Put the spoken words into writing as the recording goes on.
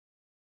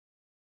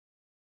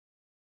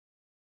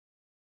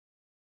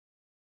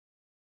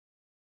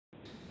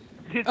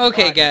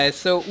Okay, guys,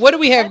 so what do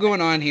we have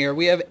going on here?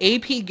 We have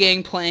AP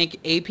Gangplank,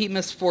 AP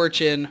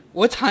Misfortune.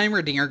 What's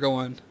Heimerdinger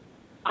going?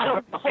 I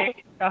don't know.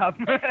 Oh,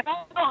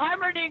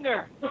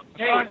 Heimerdinger!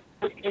 Hey,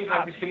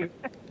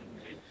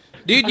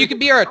 Dude, you could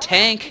be our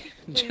tank.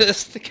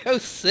 Just to go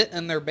sit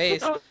in their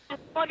base.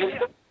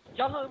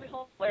 y'all know me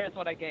hilarious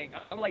when I gang.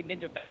 I'm like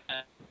Ninja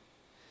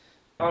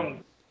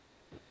Fan.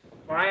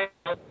 Brian,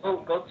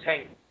 go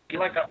tank. Be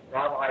like a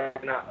Bravo,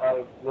 not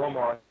a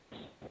Roma.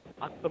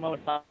 I'm the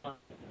most fun.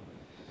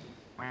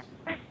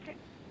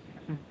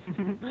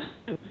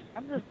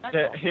 I'm just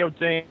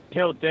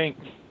He'll think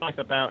twice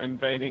about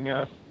invading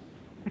us.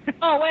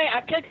 Oh wait,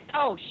 I clicked.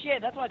 Oh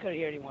shit, that's why I couldn't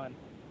hear anyone.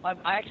 I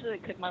actually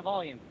clicked my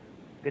volume.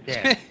 Good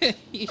day.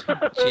 You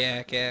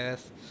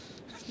jackass.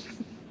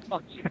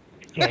 Fuck you.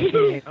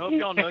 I hope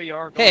y'all know you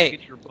are going to Hey,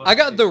 get your butt I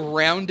got kicked. the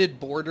rounded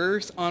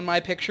borders on my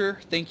picture.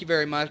 Thank you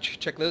very much.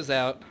 Check those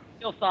out.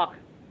 Still suck.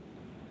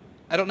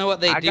 I don't know what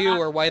they do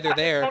or why they're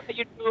there.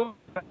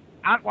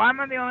 Why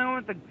am I the only one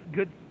with the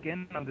good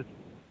skin on this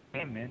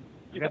game, man?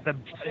 You got the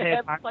butt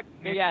head. That's like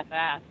big ass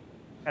ass.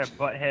 Got a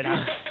butt head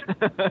on.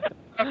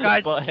 Oh,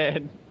 guys,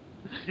 Butthead.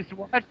 just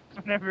watch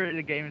whenever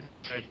the game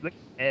starts. Look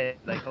at the head,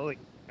 like holy.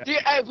 Dude,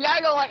 we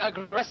gotta go like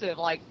aggressive,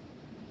 like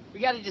we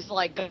gotta just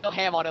like go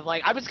ham on him.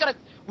 Like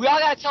we all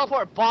gotta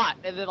teleport bot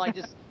and then like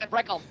just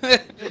wreck him.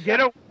 Get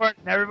a ward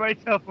and everybody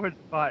teleports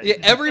spot. Yeah,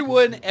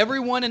 everyone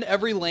in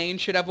every lane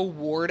should have a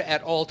ward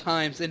at all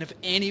times, and if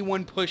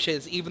anyone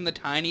pushes even the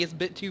tiniest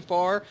bit too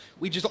far,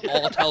 we just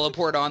all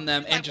teleport on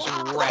them and just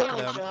wreck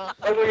them.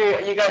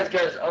 Okay, you guys,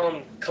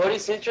 Cody,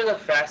 since you're the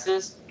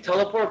fastest,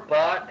 teleport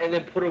bot and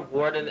then put a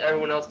ward and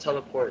everyone else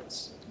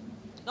teleports.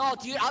 No,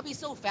 dude, I'll be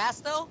so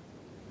fast though.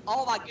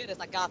 Oh my goodness,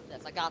 I got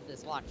this.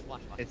 Watch.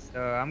 It's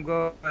I'm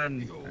going.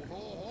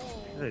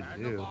 What did I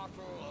do?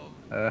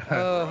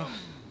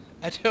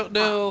 I don't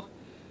know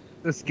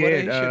So what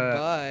scared. I should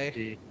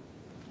buy.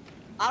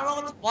 I don't know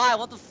what to buy.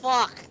 What the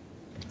fuck?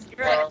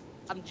 Screw it.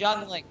 I'm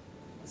jungling.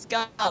 Let's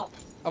go.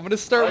 I'm gonna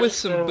start with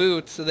some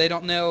boots so they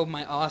don't know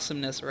my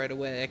awesomeness right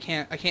away. I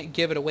can't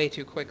give it away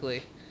too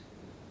quickly.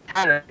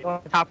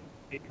 Top.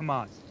 Come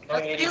on.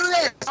 Let's do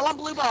this. I want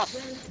blue ball.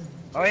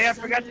 Oh yeah, I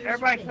forgot.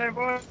 Everybody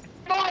teleport.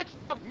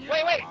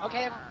 Wait.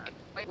 Okay.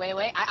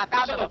 Wait. I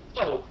found him.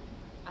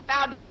 I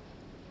found him.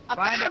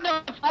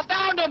 I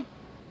found him.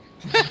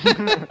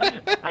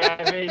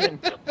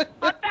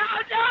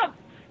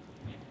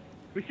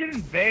 We should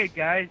invade,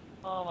 guys.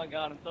 Oh my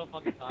god, I'm so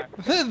fucking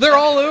tired. They're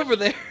all over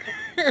there.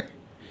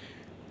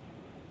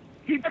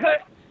 He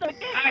cut.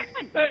 I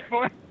cut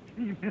for.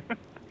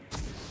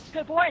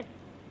 Good point.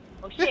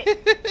 Oh shit.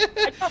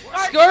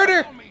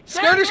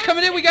 Scarter's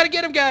coming in. We gotta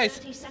get him, guys.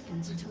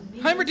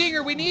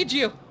 Heimerdinger, we need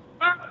you.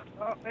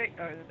 Oh, hey,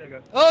 there you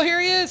go. Oh,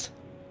 here he is.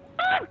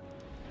 Ah!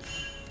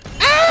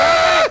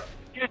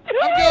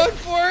 I'm going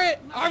for it.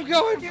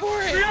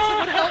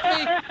 Someone help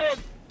me.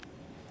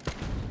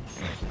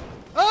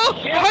 Oh,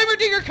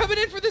 Heimerdinger coming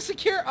in for the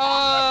secure.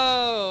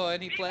 Oh,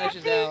 and he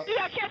flashes out. Dude,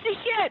 I can't see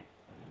shit.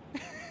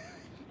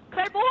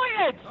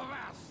 Clairvoyant.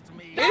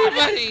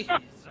 Anybody?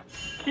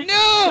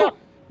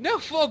 No,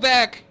 fall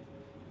back.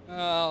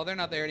 Oh, they're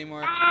not there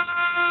anymore. Where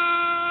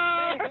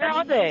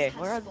are they?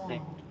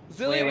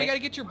 Zillion, we gotta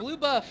get your blue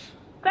buff.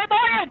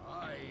 Clairvoyant.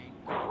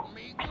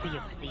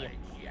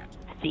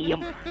 See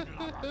him.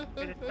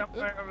 It's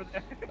somewhere over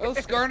there. Oh,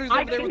 Skarner's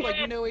over there with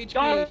like no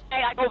HP.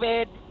 I go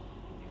mid.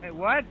 Hey,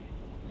 what?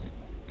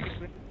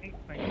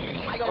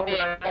 I go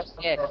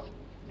mid.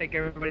 Take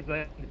everybody's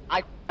land.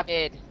 I got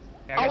mid.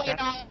 Yeah, Oh I wait,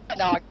 got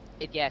no, I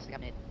yes, I got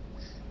mid.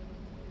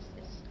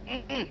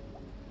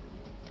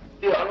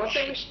 Dude, I don't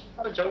think we should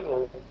have a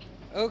jungle.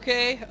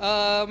 Okay,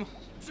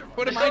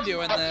 what am I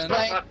doing then?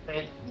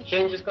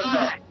 Shane, just go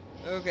back.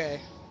 Okay.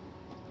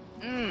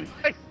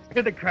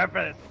 Scared the crap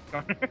out of this.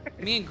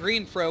 Me and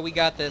Green Fro, we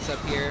got this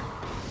up here.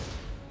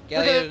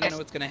 Galio doesn't know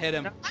what's gonna hit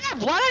him.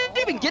 Why did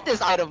I even get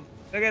this item?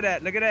 Look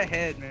at that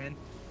head, man.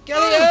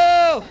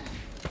 Galio!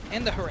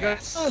 And the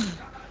harass.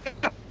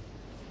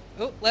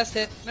 Oh, last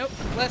hit. Nope.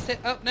 Last hit.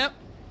 Oh, no.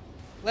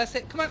 Last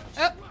hit. Come on.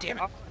 Oh, damn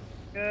it.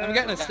 I haven't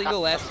gotten a single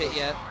last hit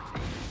yet.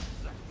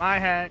 My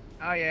hat.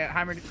 Oh yeah,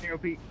 Heimerdinger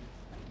OP.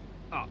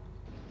 Oh.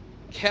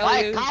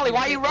 Galio, Collie,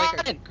 why are you like a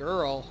running?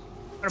 girl.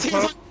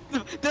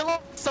 They're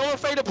like so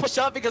afraid to push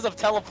up because of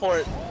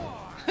teleport.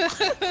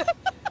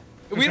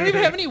 We don't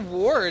even have any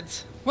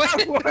wards. What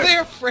are they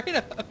afraid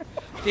of?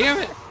 Damn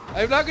it.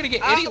 I'm not gonna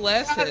get any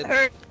last hits.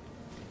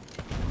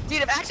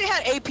 Dude, if I actually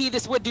had AP,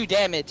 this would do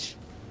damage.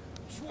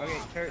 Okay,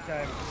 turret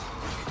time.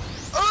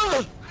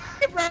 Ugh!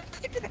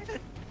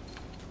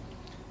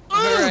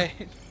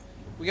 Alright.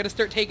 We gotta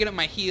start taking up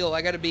my heal.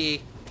 I gotta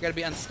be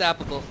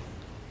unstoppable.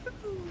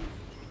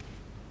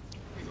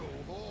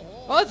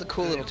 Oh, that's a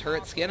cool little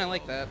turret skin. I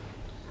like that.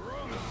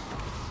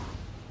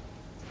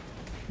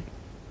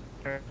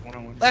 Turret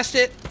 1-on-1. Last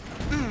hit.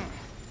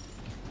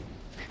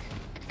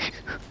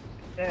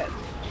 Dead.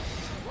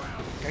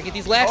 Gotta get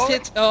these last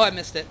hits. Oh, I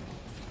missed it.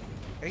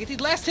 Gotta get these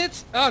last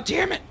hits. Oh,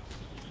 damn it.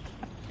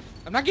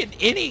 I'm not getting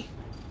any.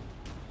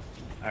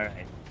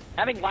 Alright.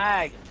 Having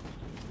lag.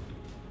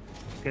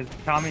 because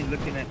Tommy's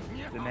looking at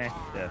the next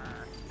stuff.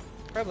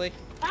 Probably.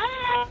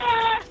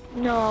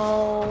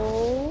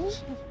 No.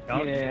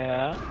 Don't.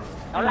 Yeah.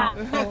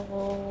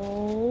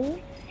 No.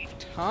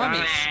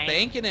 Tommy's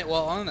spanking it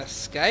while on a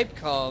Skype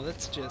call.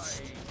 That's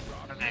just...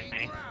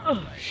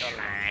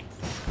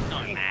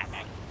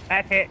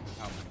 That hit.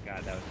 Oh my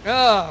god, that was.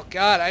 Oh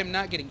god, I'm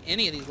not getting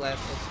any of these last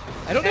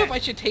hits. I don't know if I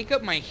should take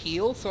up my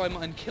heal so I'm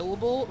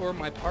unkillable or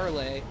my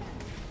parlay.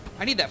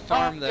 I need that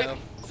farm though.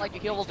 It's like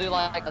your heal will do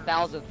like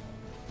 1,000.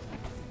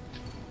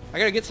 I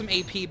gotta get some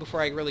AP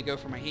before I really go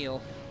for my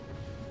heal.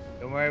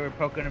 Don't worry, we're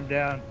poking him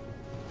down.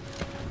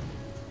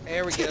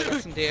 There we go,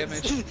 got some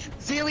damage.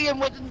 Zillion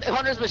with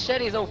Hunter's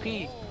machete is OP.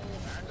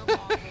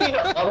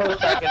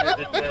 Almost second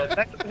is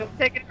dead. Let's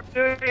take it up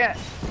to it.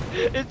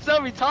 It's so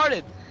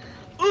retarded.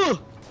 Ooh.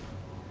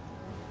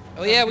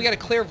 Oh yeah, we got a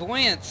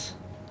clairvoyance.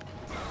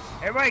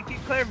 Everybody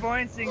keep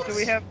clairvoyancing so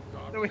we have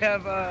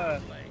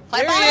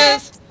There he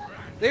is!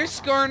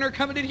 There's Skarner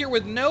coming in here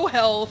with no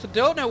health.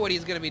 Don't know what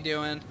he's gonna be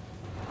doing.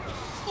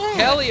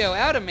 Helio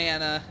out of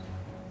mana.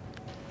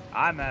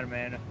 I'm out of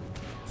mana.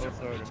 Full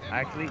sword.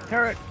 Actually,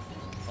 turret.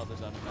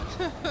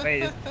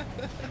 Wait, is,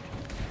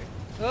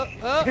 Oh,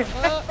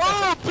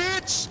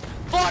 bitch!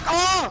 Fuck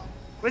off!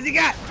 what's he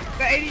got?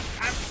 Got 80.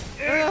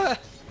 Uh,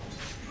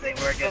 This ain't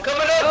working.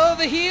 Coming up! oh,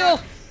 the heal!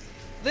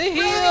 The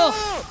heal!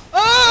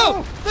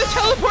 Oh! The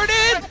teleport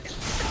in!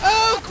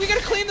 Oh, we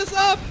gotta clean this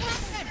up!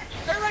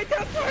 Everybody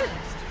teleport!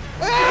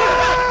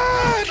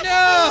 Ah,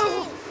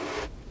 no!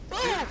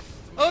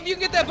 Oh, if you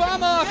can get that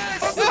bomb off!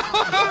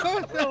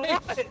 Oh,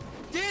 nice.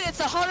 Dude, it's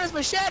a Hunter's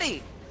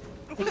machete!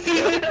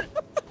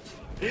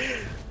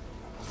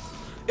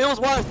 It was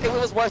worth it. It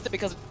was worth it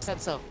because it said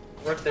so.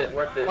 Worth it,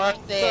 worth it.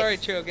 Worth it. Sorry,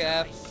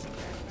 Cho'Gath.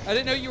 I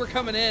didn't know you were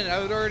coming in. I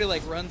would already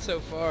like run so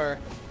far.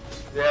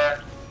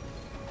 Yeah.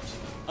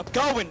 I'm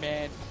going,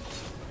 man.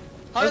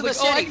 I was like,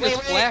 Hunter's oh, I machete. can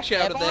just flash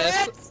out of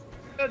this.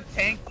 Build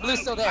tank.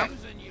 Blue's still there.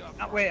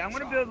 Wait, I'm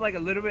gonna build like a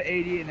little bit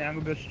 80 and then I'm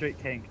gonna build straight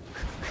tank.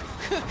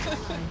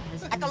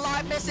 Like a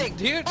line missing.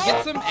 Dude,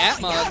 get some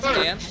atmods,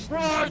 man.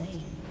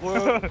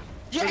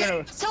 Yeah,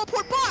 gonna-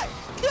 teleport bot.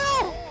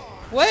 No.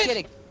 What? Just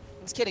kidding.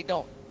 Just kidding.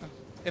 Don't.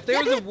 If there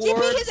was a TP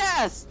ward, his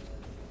ass.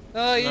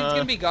 oh, he's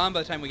gonna be gone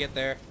by the time we get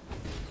there.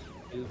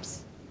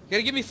 Oops. You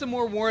gotta give me some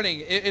more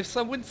warning. If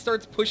someone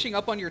starts pushing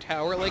up on your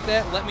tower like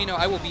that, let me know.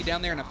 I will be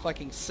down there in a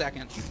fucking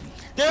second.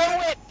 Do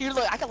it. Dude,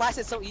 look, I can last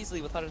it so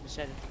easily with Hunter's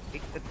machete.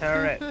 Eat the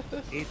turret.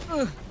 Eat.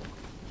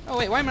 Oh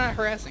wait, why am I not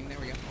harassing? There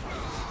we go.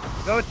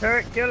 Go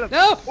turret, kill him.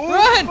 No! Ooh,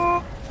 Run!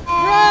 ooh,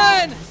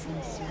 Run!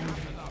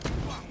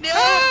 No.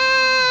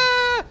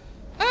 Ah!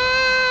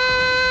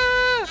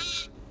 Ah!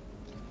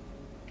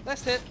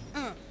 Last hit.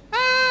 Ah!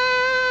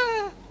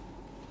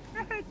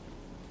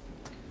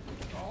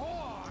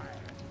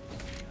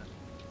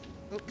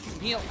 Oh,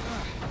 heal.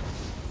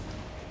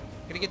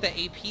 Gotta get that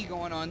AP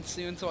going on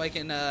soon so I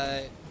can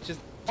just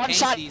One tank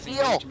shot these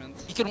heal.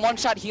 engagements. You can one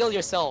shot heal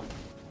yourself.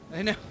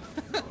 I know.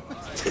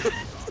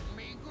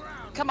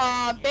 Come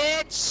on,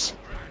 bitch.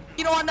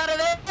 You don't want none of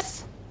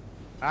this.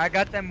 I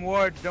got them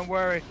wards, don't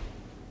worry.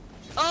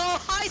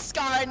 Oh, hi,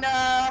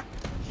 Skarner.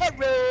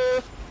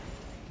 Hello.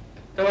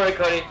 Don't worry,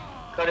 Cody.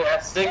 Cody,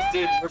 at 6,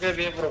 dude, we're gonna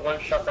be able to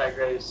one-shot that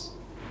Graves.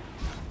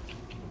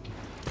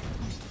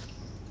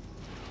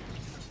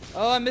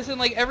 Oh, I'm missing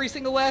like every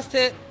single last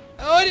hit.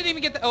 Oh, I didn't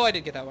even get that. Oh, I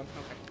did get that one.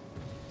 Okay.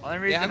 Only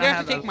reason I'm I gonna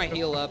have to a take my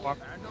heal up. Yeah.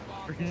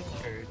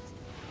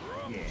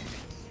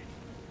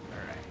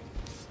 Alright.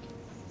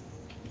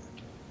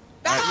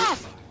 Ah!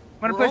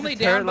 I'm gonna We're put only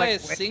the turret, down by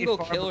like, a way single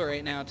far kill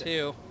right now,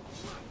 too.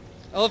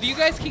 Oh, if you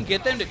guys can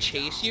get them to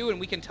chase you and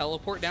we can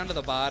teleport down to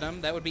the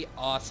bottom, that would be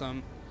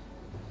awesome.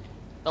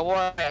 Don't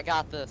worry, I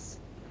got this.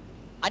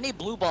 I need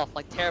blue buff,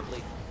 like,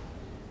 terribly.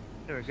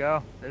 There we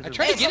go. There's I a-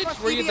 tried to Hey, get it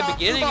someone for you at the CDR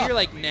beginning, blue and you're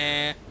like,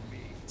 nah.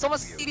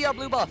 Someone's CDR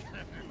blue buff.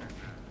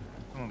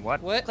 Come on,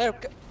 what? What? Claire,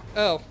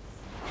 Oh.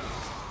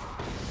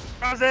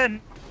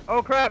 Frozen!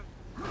 Oh crap!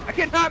 I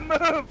cannot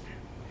move!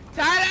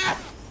 Tyler!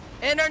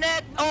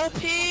 internet OP!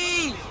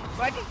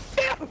 I can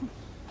kill!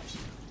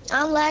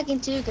 I'm lagging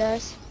too,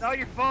 guys. It's all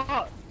your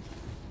fault!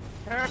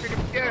 Turn off your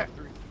computer!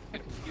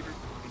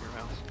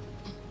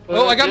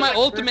 Oh, I got my There's, like,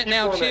 ultimate three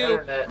now, people on the too.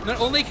 internet. Not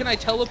only can I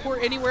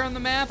teleport anywhere on the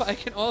map, I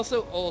can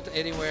also ult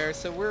anywhere,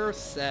 so we're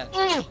set.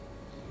 Ooh.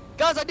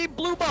 Guys, I need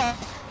blue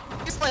buff.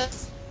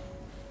 Useless.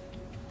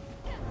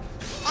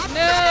 I'm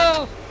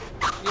No!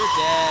 You're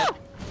dead.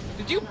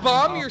 Did you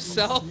bomb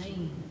yourself?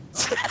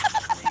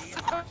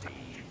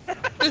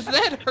 Does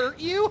that hurt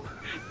you?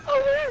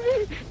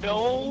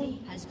 No.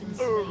 Has been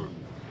slain.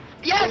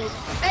 Yes!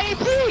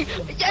 AP!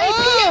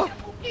 Oh!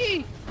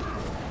 AP!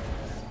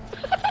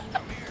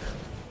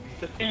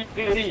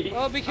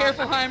 Oh, be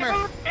careful,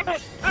 Heimer.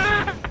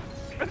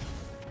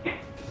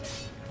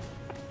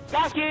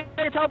 Doc, you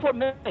gotta teleport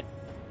mid.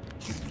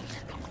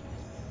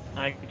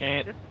 I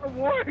can't. Just a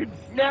ward!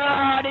 No,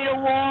 I need a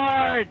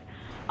ward!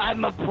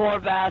 I'm a poor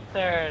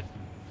bastard.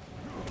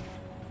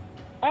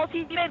 All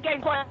team mid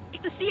Gangplank.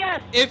 Eat the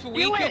CS! If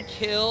we Do could it!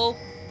 kill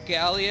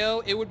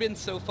Galio, it would have been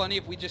so funny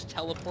if we just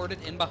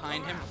teleported in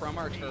behind him from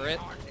our turret.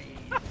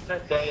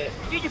 God dang it.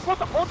 Dude, you're supposed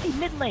to ulti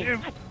mid lane. Dude,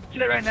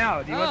 do it right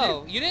now. Do you want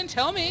Oh, you didn't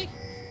tell me.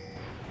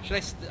 Should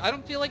I? I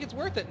don't feel like it's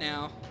worth it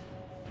now.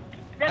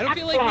 Then I don't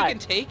feel like we try. can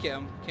take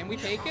him. Can we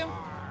take him? to?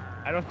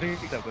 I don't think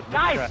so, but let's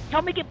Guys, try.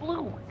 tell me get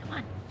blue. Come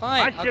on.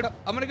 Fine. I should-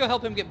 I'm gonna go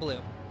help him get blue.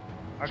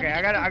 Okay,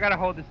 I gotta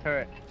hold this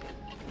turret.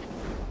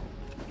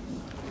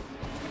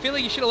 I feel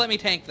like you should have let me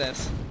tank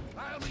this.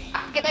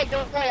 Get back,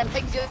 don't worry, I'm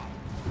taking it.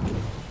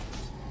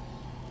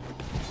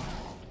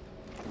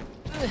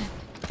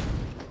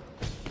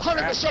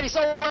 $100%, he's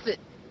so worth it.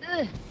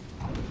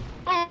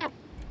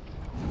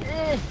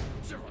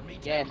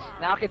 Yeah,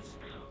 now I can.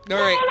 All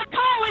right.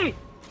 Holy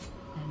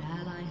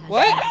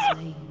What?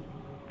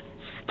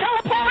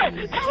 Teleport!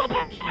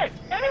 Teleport!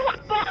 Anyone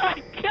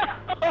behind! Go!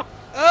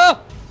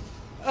 Oh!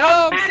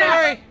 Oh, I'm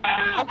sorry.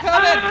 I'm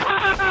coming.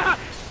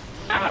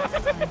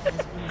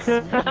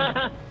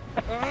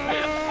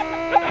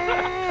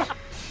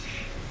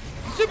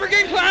 Super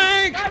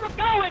Gangplank! Guys,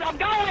 I'm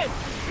going!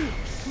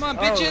 Come on,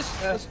 bitches.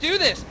 Let's do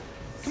this.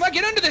 Come on,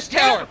 get under this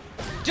tower.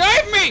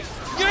 Dive me!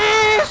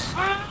 Yes!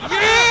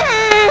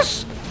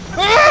 Yes!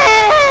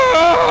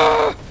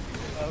 Ah!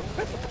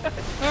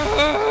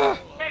 Ah!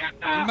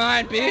 You're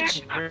mine,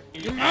 bitch.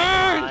 You're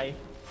mine.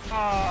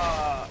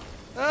 Ah.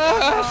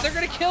 Ah, they're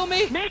gonna kill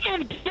me.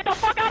 Megan, get the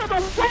fuck out of the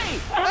way!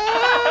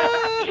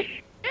 Ah!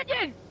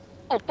 Megan!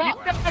 Oh,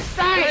 fuck! Dive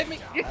Outside! me.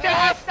 You step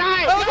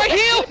outside! Oh, my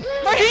heel!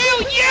 My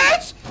heel!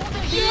 Yes!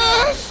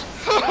 Yes!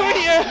 Oh,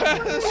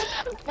 yes!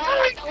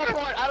 Why?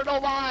 Teleport! I don't know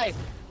why!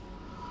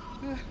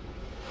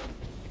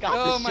 Got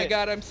Oh this my shit.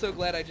 god, I'm so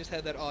glad I just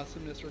had that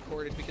awesomeness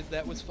recorded because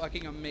that was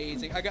fucking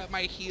amazing. I got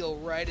my heel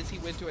right as he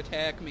went to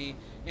attack me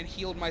and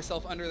healed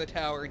myself under the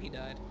tower and he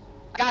died.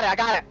 I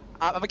got it!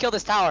 I'm gonna kill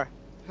this tower.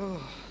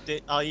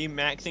 Are you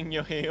maxing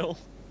your heal?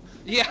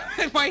 Yeah,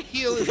 my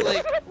heel is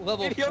like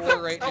level Dude, you're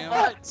 4 right so now.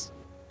 much.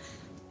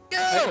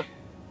 Go!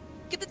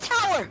 Get the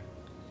tower!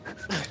 I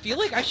feel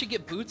like I should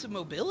get boots of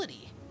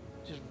mobility.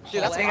 Just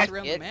Dude, haul that's ass what I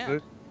around the get.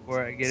 map.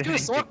 Before I get Let's do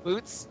anything. sword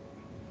boots.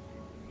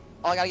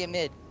 Oh, I gotta get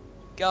mid.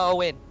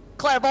 Go in.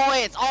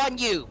 Clairvoyance on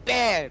you!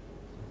 Bam!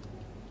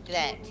 Look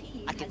at that.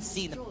 I can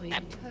see the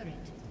map.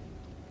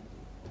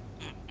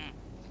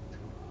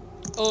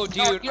 Oh dude,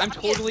 No, you- I'm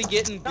totally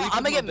getting No, boots I'm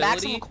of gonna get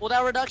mobility. maximum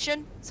cooldown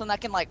reduction so that I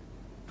can like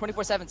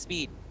 24/7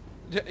 speed.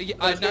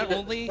 Not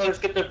only... Let's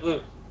get the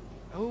blue.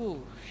 Oh,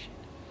 shit.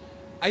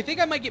 I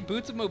think I might get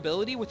boots of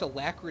mobility with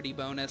alacrity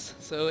bonus,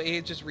 so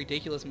it's just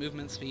ridiculous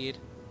movement speed.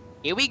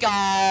 Here we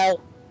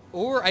go!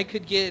 Or I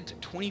could get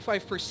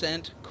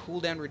 25%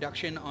 cooldown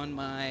reduction on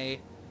my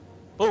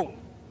Boom!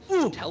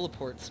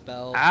 teleport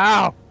spell.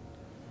 Ow!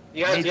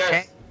 Yes,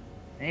 yes.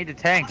 I need to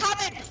tank.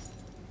 Coming!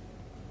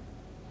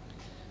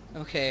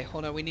 Okay,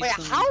 hold on, we need Wait,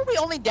 some... how are we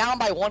only down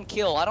by 1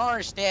 kill? I don't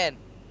understand.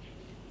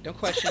 Don't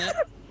question it.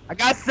 I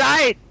got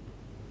sight!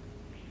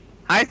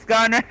 Hi,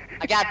 Stunner.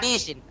 I got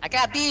vision. I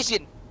got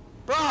vision.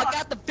 Bro, I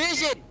got the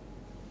vision.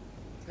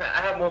 I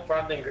have more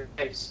farm than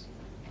Graves.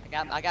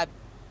 I got.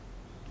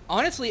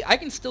 Honestly, I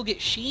can still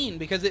get Sheen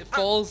because it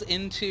falls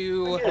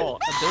into Oh.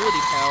 ability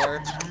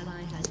power.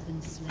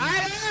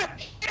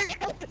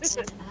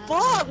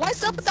 Fuck,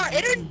 what's up with our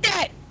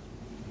internet?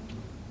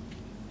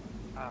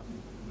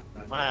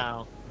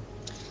 Wow.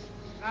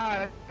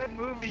 Ah, that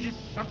movie just...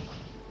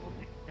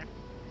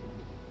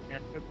 Yeah,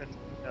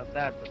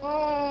 that, but...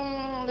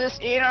 Oh, this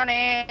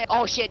internet.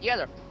 Oh shit, you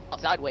guys are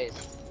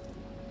sideways.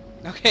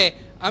 Okay,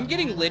 I'm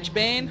getting Lich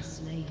Bane.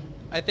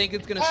 I think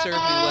it's gonna serve me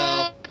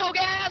well. Go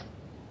gas!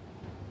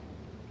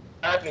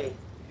 Dive me.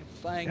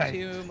 Flying Nice.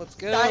 Tomb, let's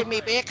go. Dive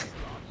me, Vic.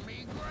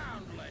 Wait,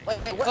 what,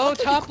 Oh, what's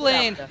the top cooldown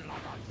lane. stuff?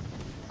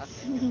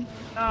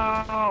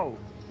 No!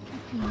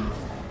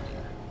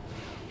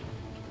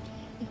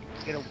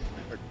 Get a...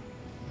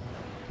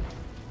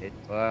 It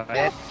was...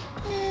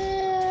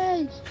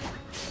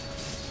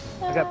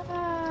 I got...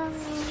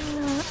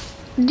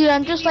 Dude,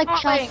 I'm just like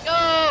Top lane, chopping.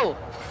 go!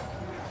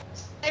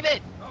 Save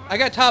it! I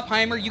got top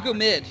Heimer, you go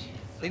mid.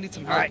 They need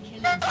some help. Alright.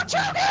 No,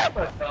 jump him! Oh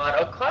my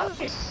god,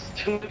 O'Connell is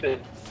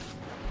stupid.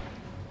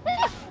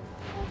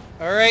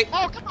 Alright.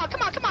 Oh,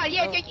 come on,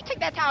 yeah, you take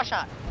that tower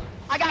shot.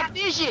 I got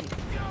vision!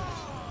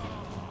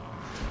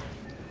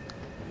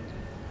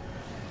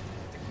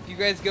 If you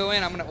guys go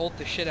in, I'm gonna ult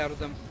the shit out of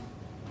them.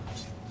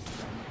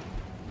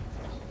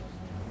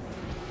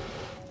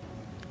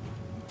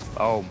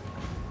 Oh.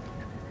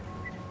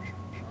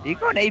 You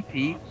going AP?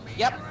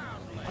 Yep.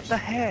 What the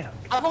hell?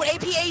 I'm on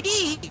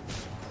APAD!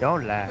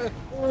 Don't lie.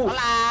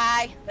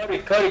 Lie!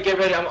 Cody, get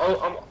ready. I'm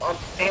Oh!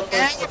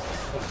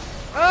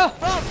 Oh,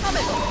 I'm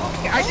coming!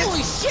 I just-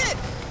 Holy shit!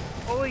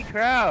 Holy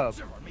crap!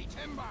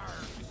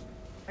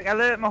 Like I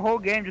let my whole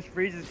game just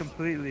freezes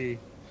completely.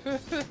 I'm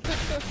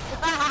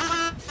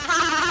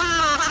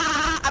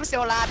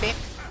still alive, bitch.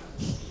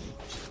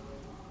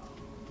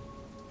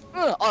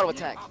 Auto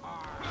attack.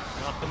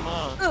 Knock them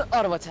off.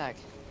 Auto attack.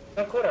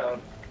 No cooldown.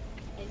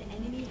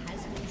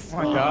 Oh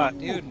my god.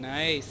 Dude,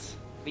 nice.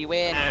 We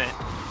win. Damn it.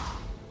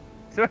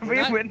 So if we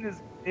Not- win this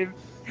game...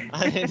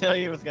 I didn't know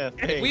you was gonna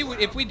pick.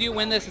 If we do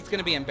win this, it's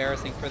gonna be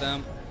embarrassing for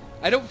them.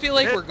 I don't feel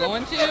like we're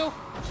going to.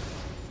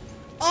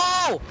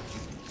 Oh!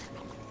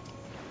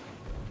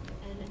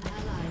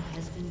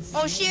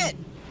 Oh shit!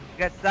 You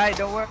got sight,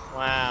 don't worry.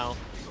 Wow.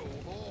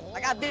 I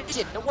got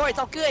vision. Don't worry, it's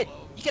all good.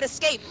 You can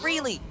escape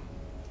freely.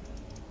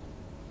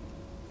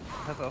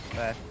 That's so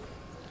fast.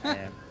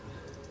 Damn.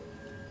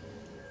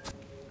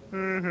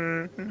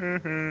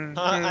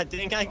 I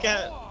think I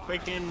got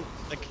freaking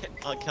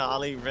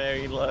Akali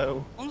very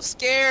low. I'm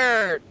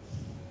scared.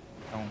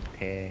 Don't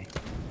care.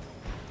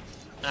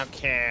 I don't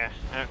care.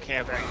 I don't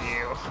care about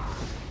you.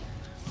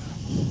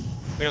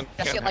 We don't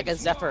I should get like a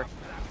Zephyr.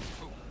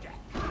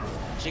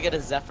 Should get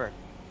a Zephyr.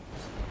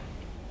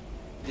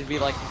 It'd be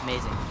like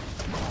amazing.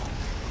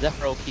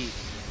 Zephyr OP.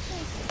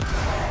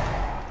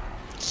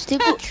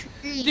 Stupid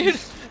trees. Dude,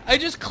 I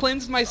just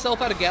cleansed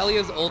myself out of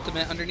Galio's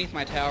ultimate underneath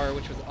my tower,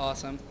 which was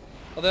awesome.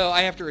 Although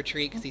I have to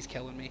retreat because he's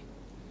killing me.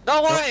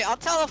 Don't worry, I'll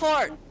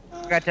teleport.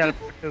 I got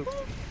teleport too.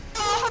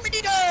 Oh,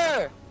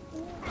 Hamidita!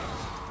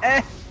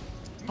 Eh.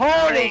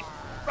 Holy!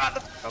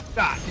 Oh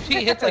god.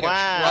 He hits like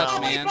Wow. a On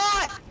truck, my way, man.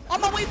 bot!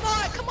 On my way,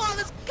 bot! Come on,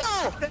 let's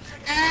go!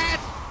 And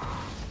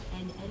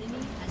An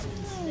enemy has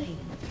been slain.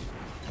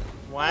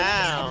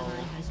 Wow.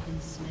 Ally has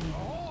been slain.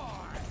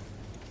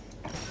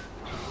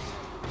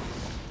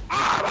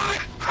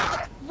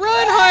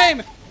 Run,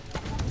 Heim!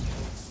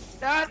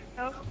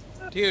 No.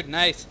 Dude,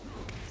 nice.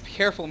 Be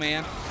careful,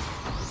 man.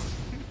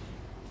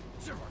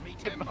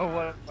 Oh,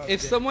 what?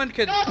 If someone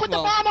could, No, put the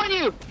well, bomb on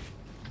you!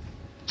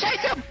 Chase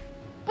him!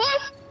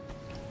 Boof!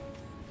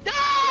 No!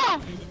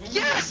 An enemy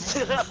Yes!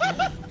 has been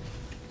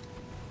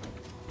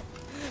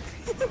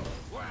slain.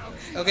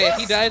 okay, if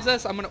he dives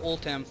us, I'm gonna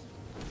ult him.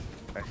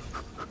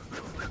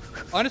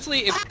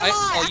 Honestly, if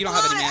oh, you don't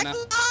have any mana.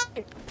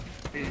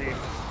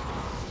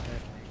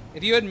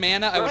 If you had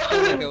mana, I would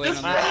totally go in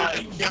on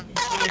that.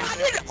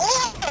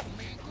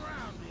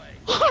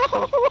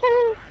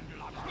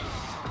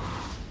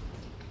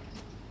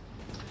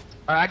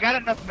 Alright, I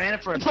got enough mana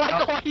for a Like,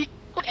 oh,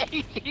 oh,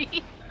 he's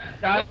 80.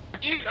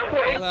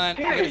 Hold on, I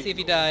gotta see if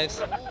he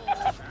dives.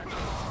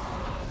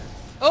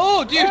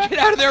 Oh, dude, get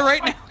out of there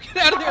right now! Get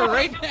out of there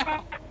right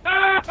now!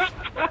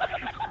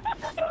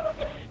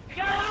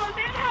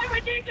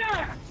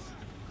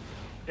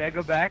 Should I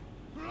go back?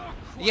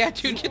 Yeah,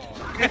 dude, get the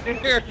fuck out of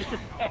here!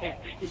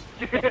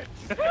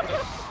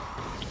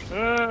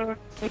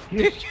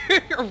 Dude,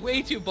 you're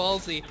way too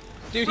ballsy.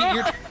 Dude,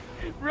 you're...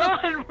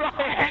 Run!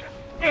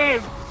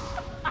 Aim!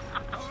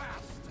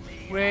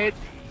 Wait.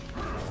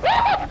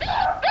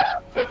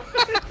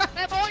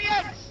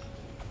 Flamboyance!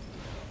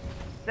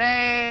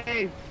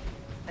 Save!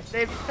 I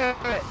saved the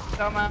turret.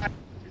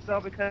 It's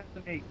all because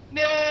of me.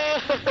 No!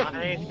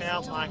 I need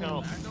help,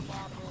 Michael.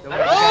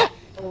 Oh!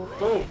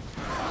 Boom.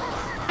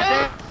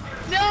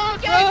 No, Run!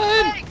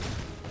 Gangplank!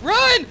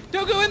 Run!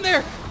 Don't go in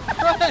there!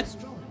 Run!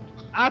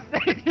 I'll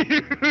save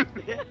you!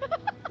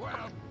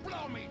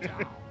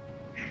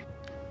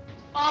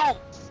 Oh!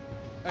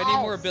 I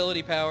need more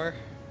ability power.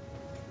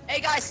 Hey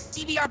guys,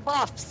 CDR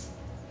buffs!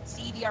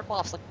 CDR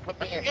buffs, like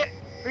right here.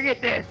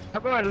 Forget this.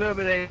 I'm going a little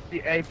bit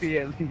of AP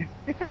at least.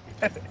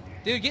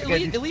 Dude,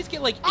 at least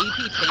get like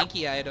AP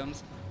tanky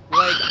items.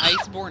 Like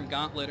Iceborne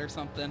Gauntlet or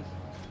something.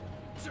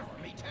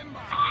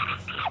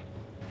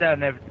 That'll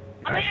never.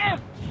 I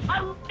live!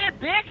 I live,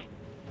 Bick!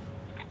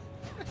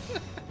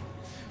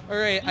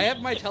 Alright, I have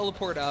my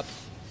teleport up.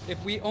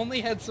 If we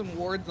only had some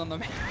wards on the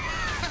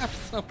map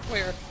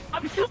somewhere.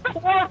 I'm super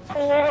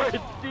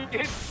warlord,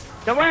 dude!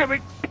 Don't worry,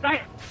 we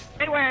night.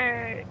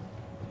 Anyway.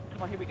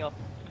 Come on, here we go.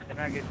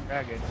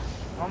 Dragon.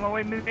 On my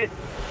way, move it.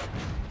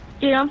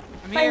 Dude, I'm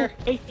I'm here.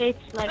 playing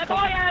ACH like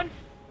Flamboyance!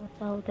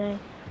 all day.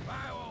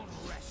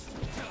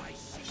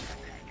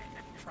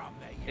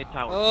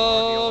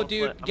 Oh,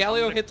 dude,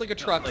 Galio hits like a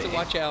truck, so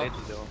watch out.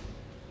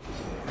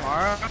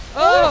 Tomorrow.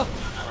 Oh!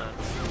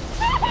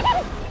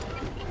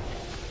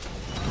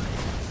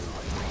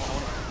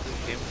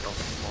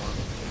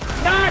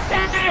 Not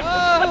that!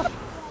 Oh!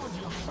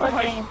 What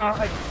game?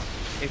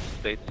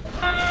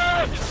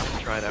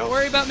 Don't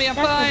worry about me, I'm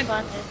That's fine. been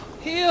fun.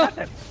 Heal!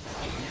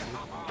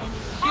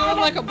 Heal him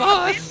like a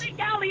boss!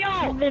 Galio!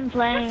 I've been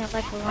playing it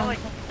like a long time.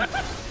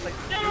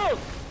 No!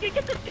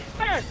 Get the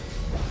first!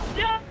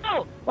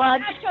 No! Well, I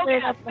That just choke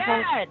cleared is up the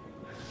whole... bad!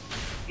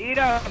 Eat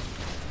up.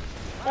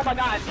 Oh my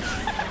god!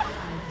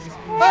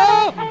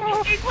 Oh!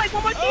 Gangplank,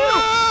 what about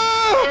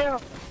Oh!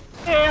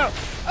 Ew.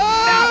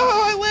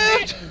 Oh! I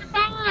lived! you?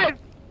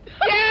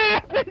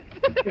 Yes!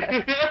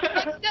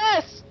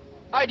 Yes!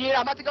 Alright, dude,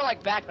 I'm about to go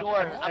like back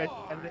door. I'm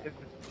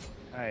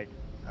Alright.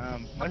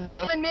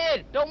 in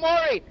mid! Don't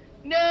worry!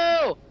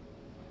 No!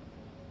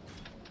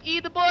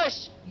 Eat the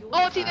bush!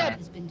 Oh, it's dead!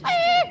 Has been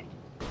destroyed.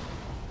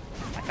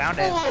 I found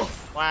it.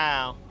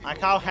 Wow. I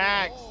call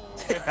hacks.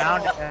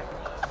 Found it.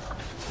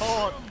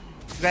 Oh,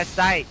 You got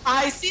sight.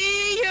 I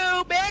see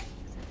you, Bick!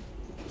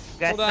 You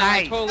got Hold on, I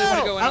sight. totally want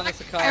to go in on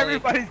this Akali.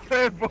 Everybody's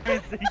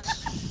clairvoyancy.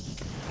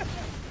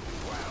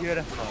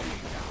 Beautiful.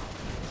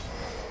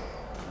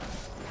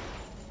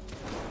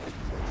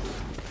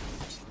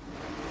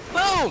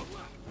 Boom!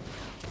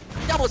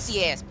 Double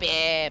CS,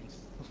 bam!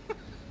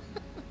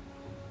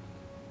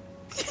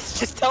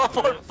 Just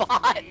teleport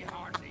bot!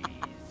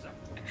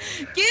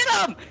 Get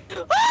him!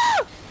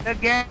 Woo! The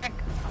gang.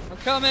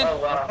 coming. Oh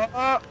wow.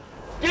 Oh,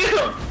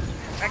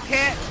 I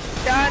can't.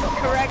 Done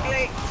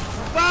correctly.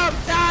 Boom,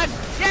 done.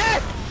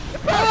 Yes.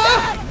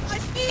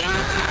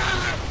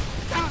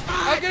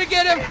 I'm gonna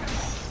get him.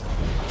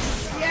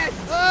 Yes.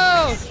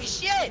 Oh!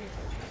 Shit!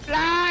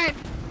 Blind.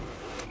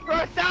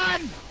 We're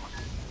done.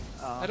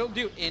 I don't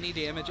do any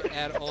damage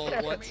at all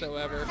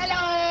whatsoever.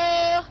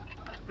 Hello!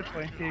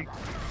 Disappointing.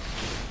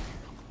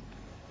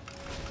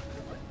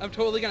 I'm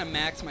totally gonna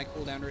max my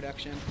cooldown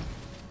reduction.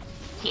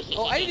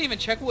 Oh, I didn't even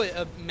check what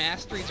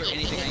masteries or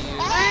anything I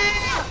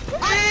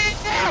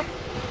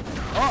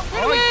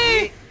Oh,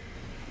 yeah.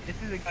 This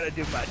isn't gonna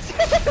do much.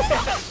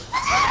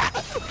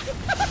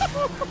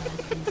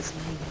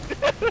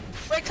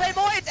 Wait,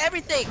 Claymore, it's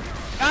everything!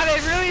 God, they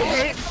really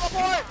hate.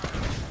 Teleport!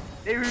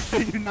 They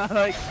really do not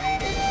like me.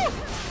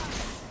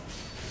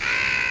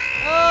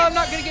 Oh, I'm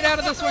not gonna get out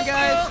of this one,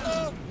 guys.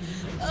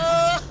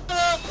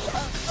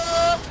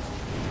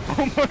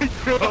 Oh my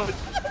god.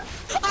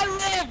 I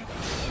live!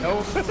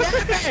 No.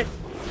 Damn it!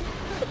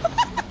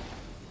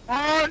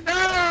 Oh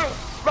no!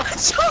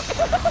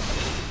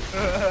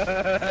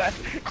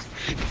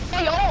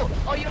 Hey, ult!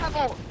 Oh, you have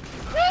ult!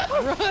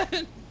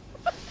 Run!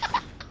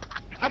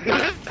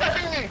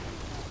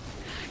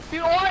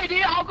 Dude, all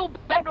idea, I'll go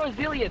backdoor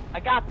Zillion. I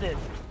got this.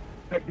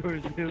 Backdoor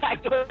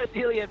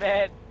Zillion,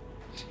 man.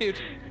 Dude,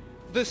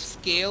 the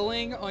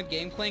scaling on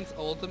Gangplank's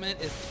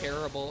ultimate is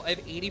terrible. I have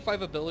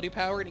 85 ability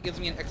power and it gives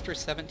me an extra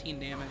 17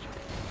 damage.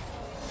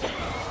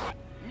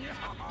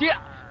 Dude,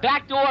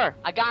 backdoor.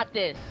 I got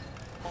this.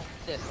 Watch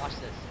this. Watch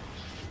this.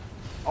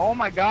 Oh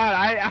my god,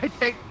 I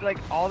take like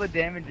all the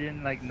damage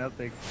in like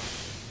nothing.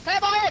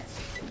 Claymore!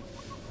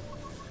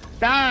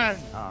 Done!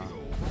 Oh.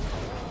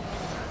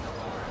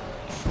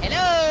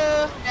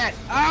 Hello!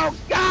 Oh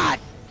god!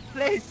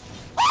 Please!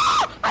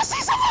 Oh! I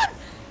see someone!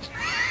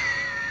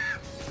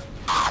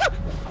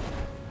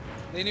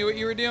 They knew what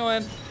you were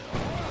doing.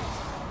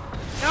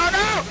 No,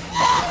 no!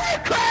 Holy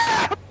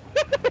crap!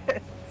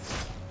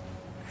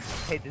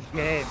 Hate this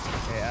game.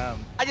 Okay,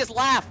 I just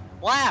laugh.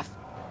 Laugh.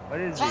 what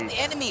is Taunt it? the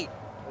enemy.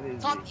 What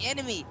is Taunt it? the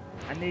enemy.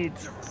 I need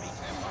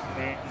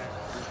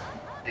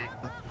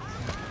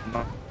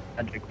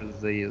magic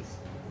resilience.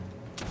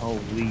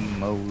 Holy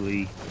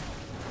moly.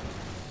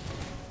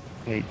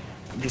 Wait,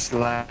 just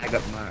lag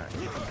up my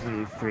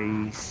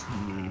freeze.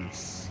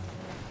 Yes.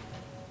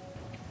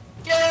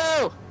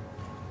 Go!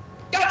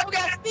 Go,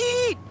 got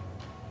speed!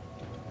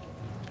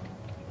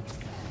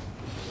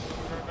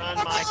 Run,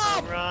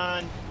 Michael,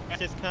 run.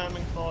 Just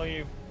coming for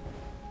you.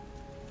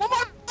 One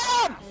more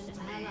bomb!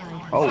 An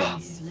ally Oh.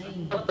 has been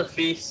slain. Not the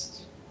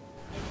feast.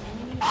 An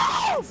enemy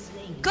Oh! has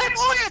been slain.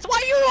 Claymores,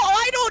 why you?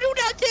 I don't do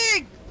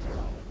nothing!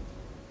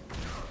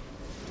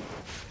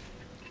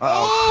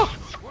 Uh-oh.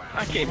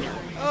 I came here.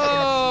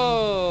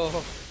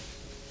 Oh!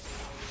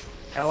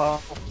 Hello.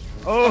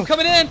 I'm Oh!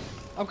 coming in!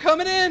 I'm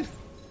coming in!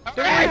 Don't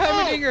worry,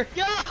 Heimerdinger!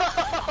 Yo!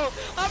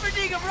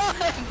 Heimerdinger, run!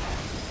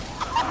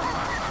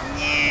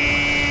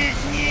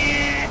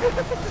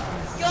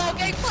 Go,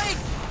 Gangplank!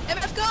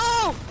 MF,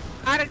 go!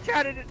 I done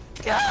tried to.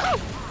 Go!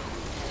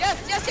 Yes,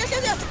 yes, yes,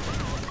 yes, yes!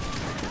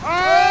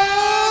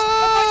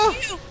 Oh!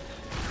 You!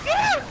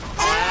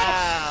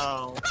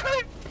 Ow.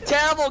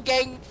 Terrible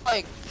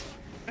Gangplank!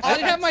 I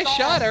didn't have my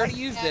shot, I already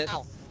used it.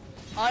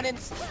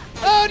 Uninstall.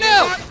 Oh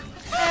no!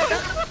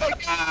 Oh my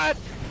god!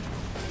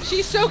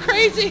 She's so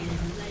crazy!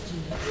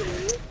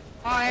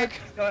 I'm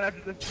going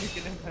after the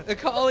freaking.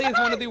 Akali is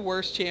one of the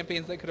worst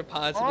champions that could have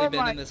possibly Oh been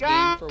my in this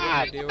God. game for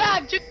what you're doing.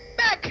 Back, just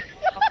back.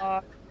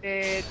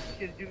 Dude,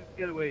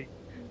 get away.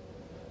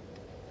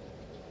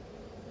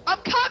 I'm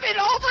coming.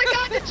 Oh my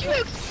god, the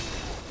jukes.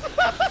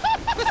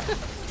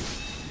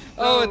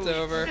 Oh, it's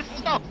over. It's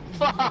so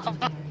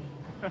fun.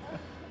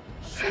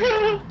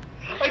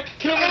 I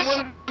killed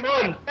him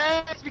one.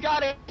 Yes, we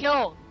got a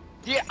kill.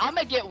 Dude, I'm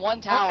gonna get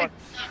one tower.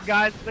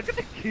 Guys, look at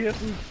the kills.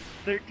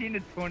 13 to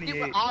Dude, we're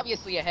 28.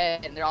 obviously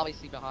ahead, and they're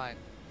obviously behind.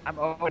 I'm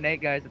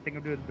 0-8, guys. I think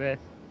I'm doing the best.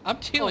 I'm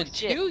 2 and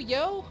shit. 2,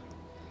 yo.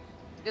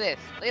 Look at this.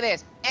 Look at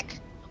this. Heck.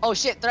 Oh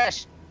shit,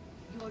 Thresh.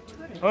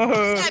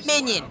 Oh. That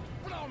minion.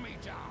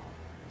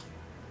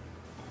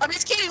 I'm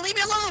just kidding. Leave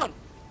me alone.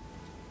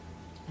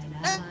 An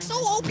ally That's so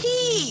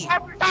has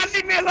OP. God,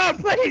 leave me alone,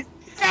 please!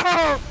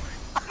 No!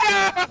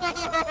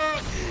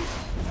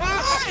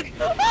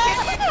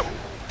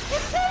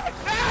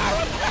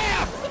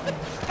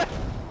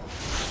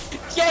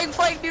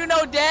 Gangplank do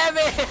no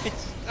damage.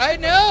 I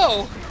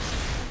know!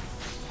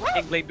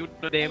 Gangplank do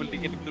no damage, do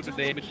no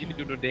damage,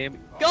 do no damage.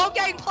 Go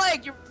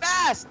Gangplank. You're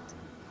fast.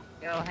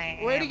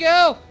 Where'd he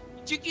go?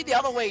 Juke you the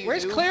other way. You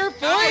Where's noob.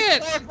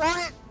 Clairvoyant?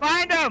 Clairvoyant!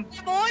 Find him!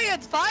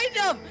 Clairvoyant, find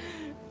him.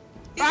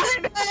 He's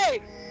Find this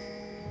way.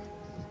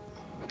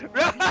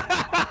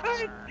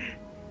 Run!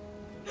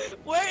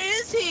 Where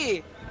is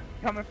he?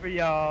 Coming for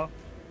y'all.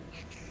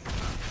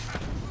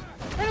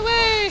 Run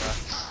away!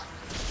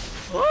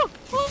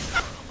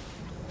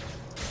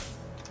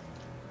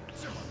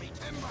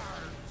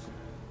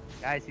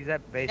 Guys, he's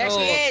at base. There she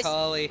Oh, is.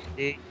 Akali.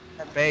 He's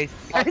at base.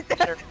 Oh,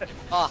 there.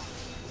 Oh.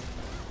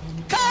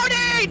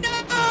 Cody,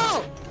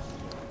 no!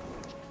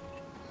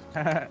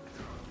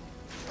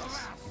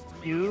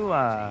 you,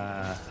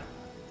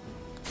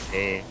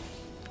 hey.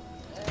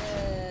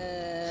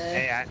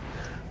 Hey,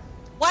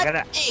 What?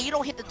 gotta- Hey, you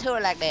don't hit the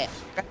turret like that.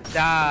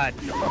 Dodge.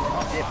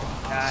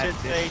 Should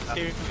say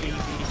too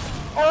easy.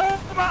 Oh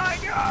my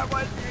god,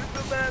 what's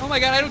the Oh my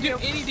god, I don't do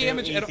any Too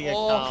damage at easy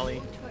all. Collie.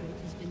 Your turret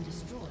has been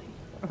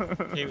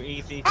destroyed. Too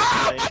easy to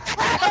play.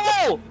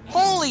 Oh!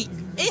 Holy!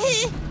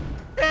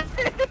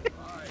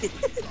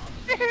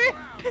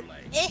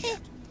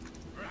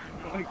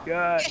 Oh my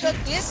god. Hit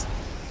this.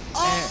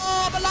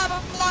 Oh, I'm alive,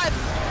 I'm alive.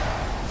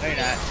 No, you're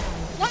not.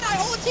 What? I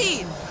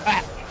ulti!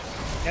 Ah.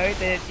 No,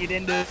 you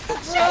didn't do it.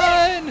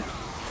 Run!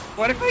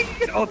 What if I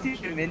could ulti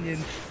your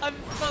minions? I'm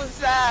so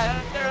sad.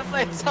 I've never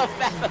played so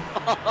fast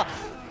before.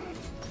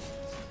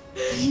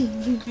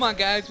 Come on,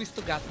 guys, we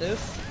still got this.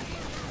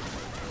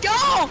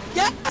 Go!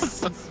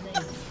 Yes!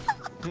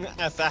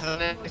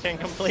 Assassination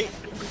complete.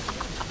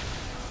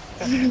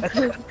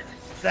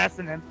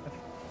 Assassin him.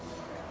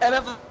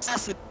 MF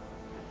assassin.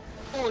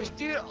 Oh,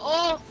 dude.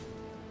 Oh!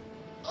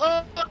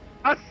 Oh!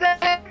 I'll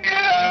save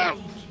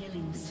you!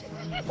 Killing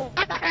spree.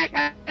 What the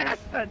heck?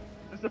 I'm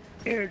so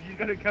scared. She's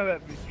gonna come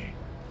at me.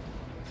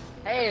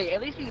 Hey,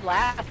 at least we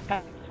last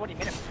 20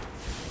 minutes.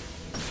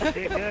 Dude,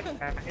 good.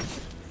 Kind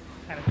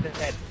of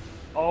said,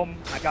 oh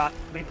my god,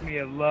 leave me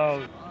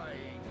alone.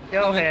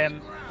 Kill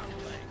him.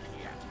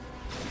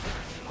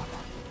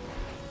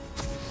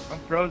 I'm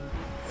frozen.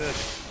 Good.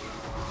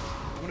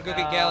 I'm gonna go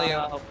get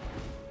Galio.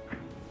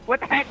 What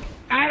the heck?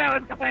 I know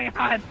what's going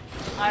on.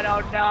 I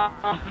don't know.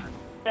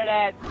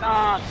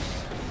 Stop.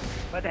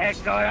 What the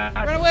heck's going on?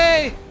 Run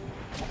away!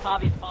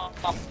 Tommy's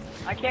off.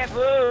 I can't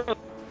move.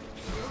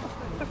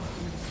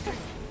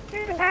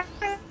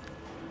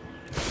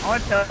 I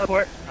want to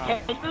teleport.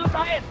 Can you move,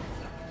 Ryan?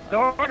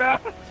 Sort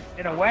of.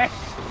 In a way.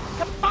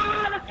 Come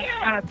on, let's get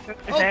it.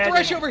 Oh,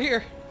 Thresh over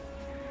here!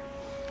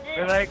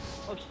 We're like,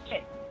 Oh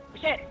shit. Oh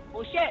shit.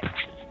 Oh shit.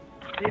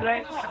 see you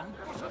later.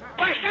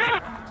 Wait, no!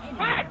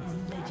 What?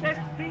 Let's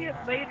see it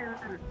later.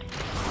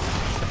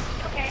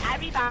 Okay, I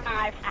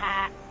revive.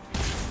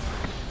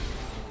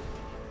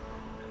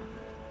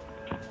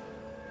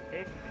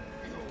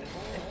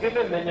 Give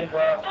it a minute,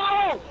 bro.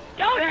 No!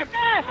 Don't hit me!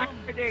 I'm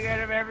getting rid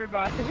of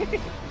everybody.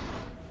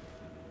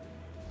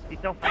 He's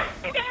so fast.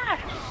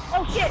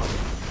 Oh shit!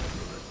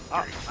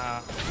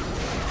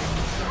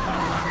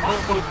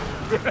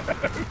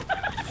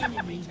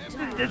 Enemy This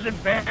double. is Too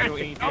embarrassing.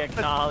 easy,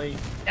 Collie.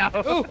 No.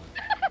 Ooh!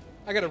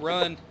 I gotta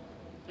run.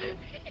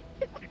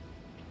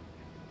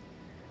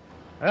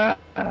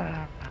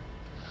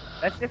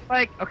 Let's just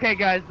like, okay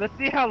guys, let's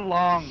see how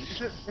long.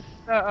 This is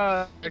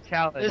a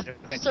challenge.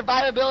 It's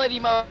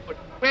survivability mode.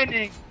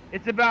 Winning,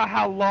 it's about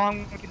how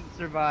long we can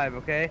survive,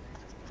 okay?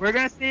 We're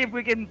gonna see if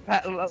we can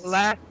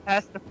last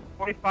past the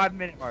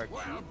 45-minute mark.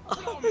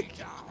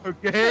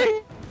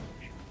 Okay?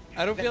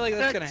 I don't feel like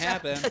that's gonna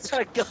happen. That's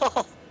our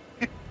goal.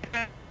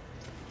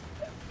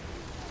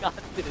 God,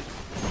 dude.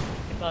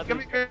 It's gonna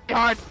be very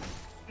hard.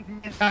 Me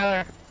and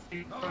Tyler.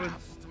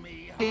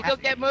 He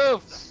don't get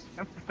moved.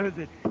 I'm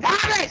frozen.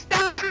 Tommy,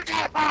 stop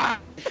that!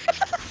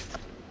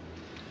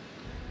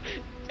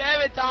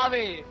 Damn it,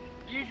 Tommy.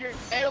 Use your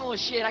animal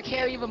shit. I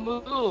can't even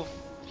move.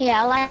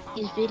 Yeah, I like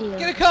these videos.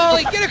 Get a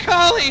collie! Get a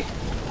collie!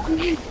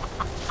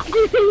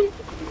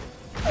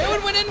 No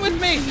one went in with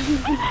me!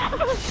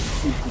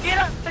 Get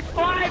up to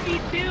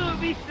 5v2 and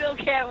we still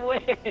can't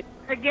win.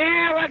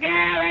 Again.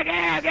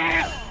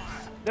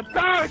 The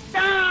power's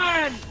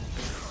done!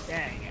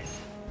 Dang it.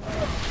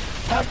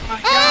 Oh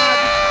my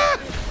Ah!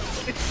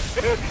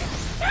 god!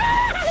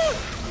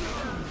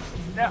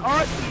 The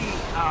ulti!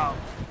 Oh.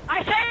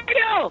 I saved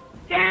you!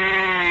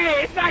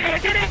 Yay! It's not gonna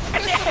get it!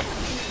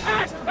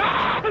 I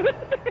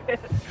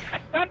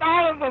stunned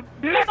all of them!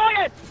 Dude!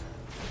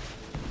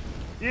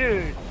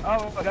 Dude!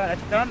 Oh my god, I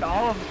stunned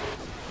all of them!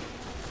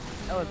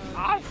 That was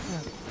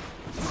awesome!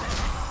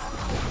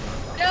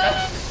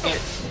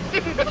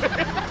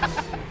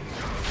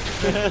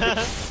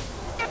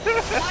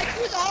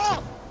 Mike was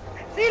off.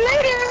 See you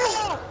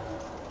later!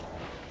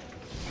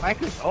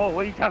 Mike is old,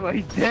 what are you talking about?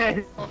 He's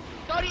dead!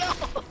 Go to you.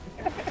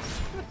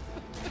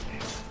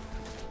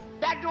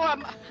 Back door.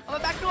 I'm a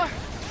back door.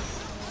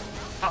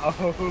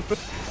 Uh-oh.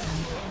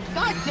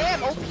 God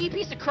damn, OP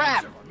piece of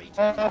crap.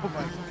 Oh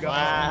my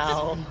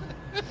god. Wow.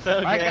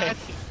 So I good. got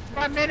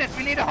 5 minutes,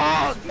 we need a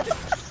hold!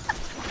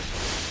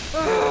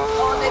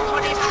 Oh, they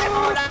 25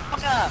 more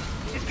longer.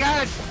 You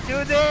gotta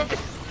do this!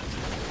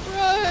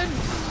 Run!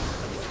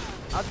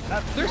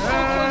 They're so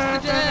close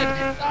to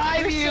dead!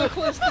 They're so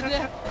close to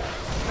death!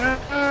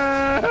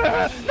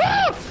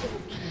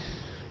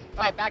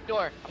 Alright, back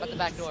door. I'm at the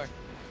back door.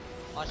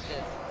 Watch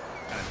this.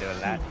 Gonna do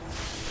that.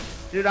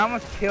 Dude, I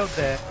almost killed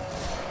that.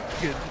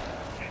 Dude.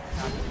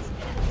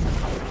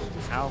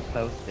 How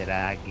close did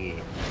I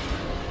get?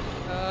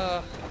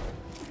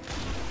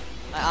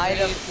 My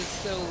item. Base is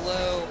so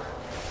low.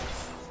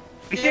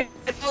 We should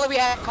If only we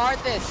had card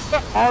this.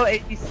 all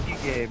ADC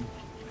game.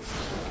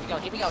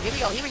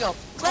 Here we go.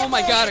 Oh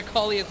my god, a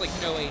collie has like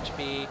no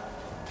HP.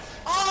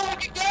 Oh,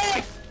 look at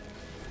this!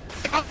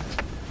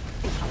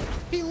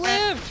 He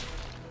lived!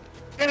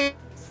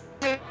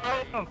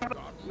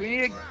 We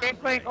need a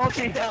Gangplank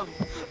ulti. I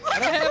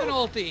don't have an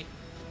ulti.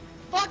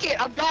 Fuck it,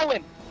 I'm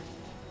going.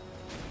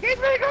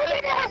 Gangplank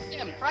ulti now.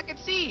 Damn, I can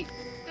see.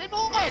 Good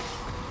boy.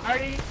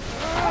 Artie.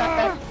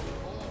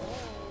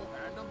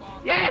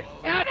 Yes.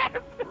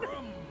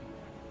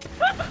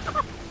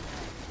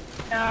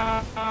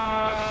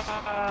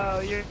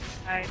 No, you're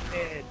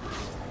blinded.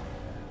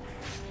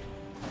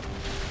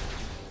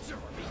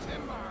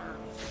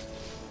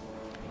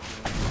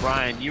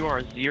 Ryan, you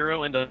are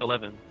 0 and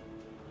 11.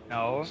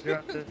 No.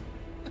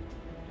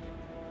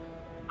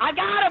 I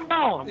got him,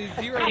 bro. He's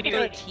 0 and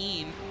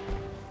 13.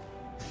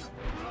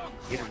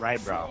 Get it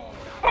right, bro.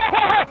 We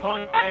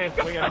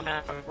got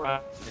now 0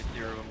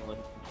 and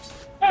 11.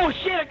 Oh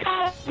shit, a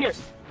cop here.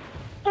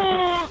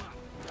 Oh.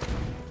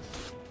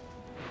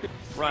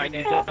 Ryan,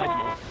 you died.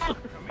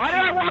 Why did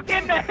I walk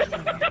in there?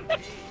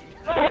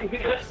 Oh,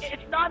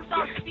 it's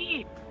non-stop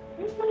speed.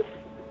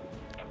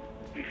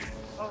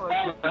 Oh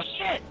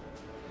shit.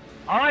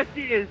 All I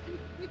see is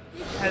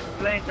has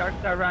playing Dark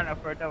Star Runner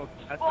for a double.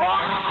 That's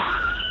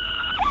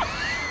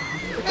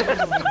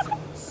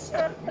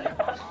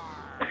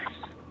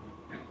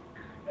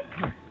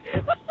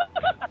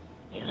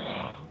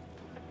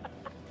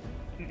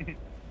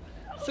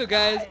So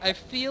guys, I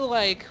feel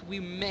like we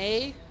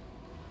may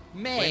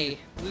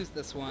lose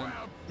this one.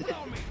 A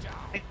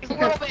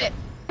little bit.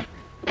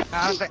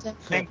 I don't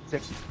think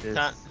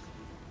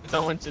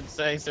Someone should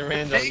say,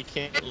 Surrender, you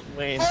can't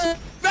win.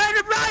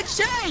 Run,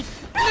 Shane!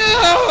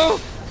 No!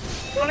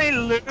 we only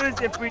lose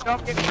if we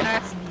don't get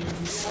past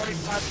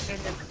 45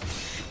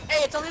 minutes.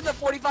 Hey, it's only the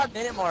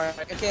 45-minute mark,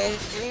 okay?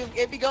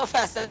 If you go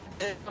fast,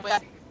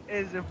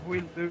 Is if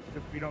we lose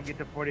if we don't get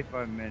to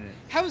 45 minutes.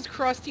 How is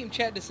cross team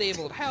chat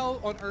disabled? How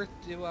on earth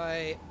do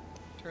I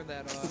turn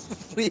that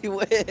off? we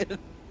win.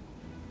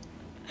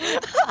 Whee!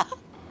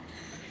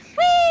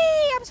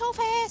 I'm so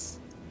fast.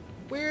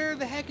 Where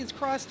the heck is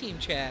cross team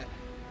chat?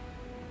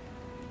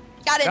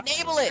 Gotta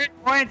enable it. 3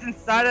 points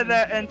inside of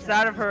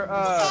her.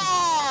 Aww.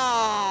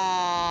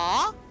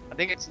 I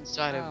think it's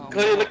inside Oh. of.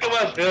 Cody, look at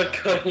my build,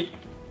 Cody.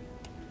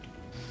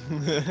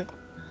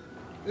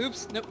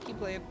 Oops, nope, keep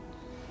playing.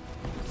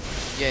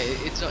 Yeah,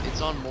 it's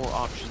on more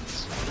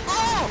options.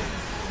 Oh!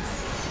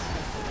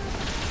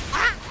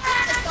 Ah!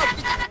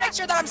 Make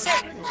sure that I'm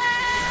safe.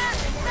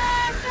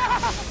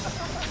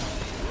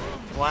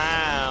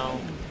 Wow.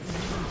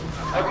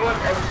 Everyone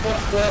put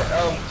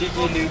GG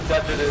noobs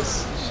after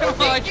this. Oh,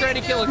 I tried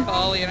to kill a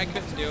collie and I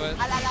couldn't do it.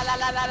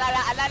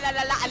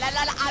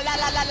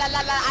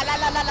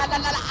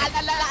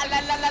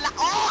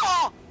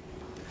 Oh!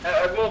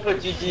 Everyone put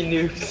GG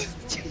noobs.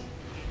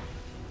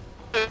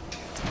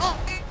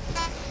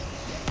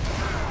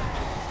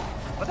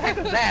 What the heck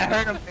is that? I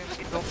heard him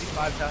say it only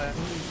 5 times.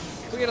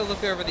 We gotta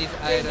look over these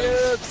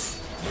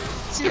items.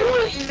 Too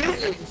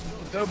easy.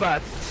 Go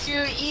bust.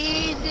 Too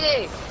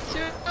easy.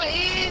 Too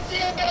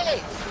easy.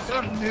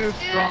 Some noob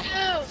strong.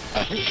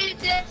 Too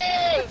easy.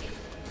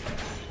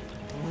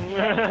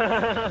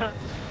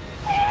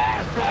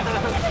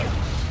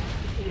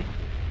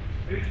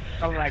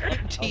 I'm like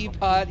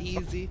Teapot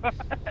easy.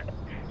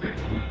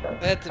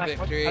 That's a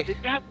victory.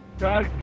 Drugs.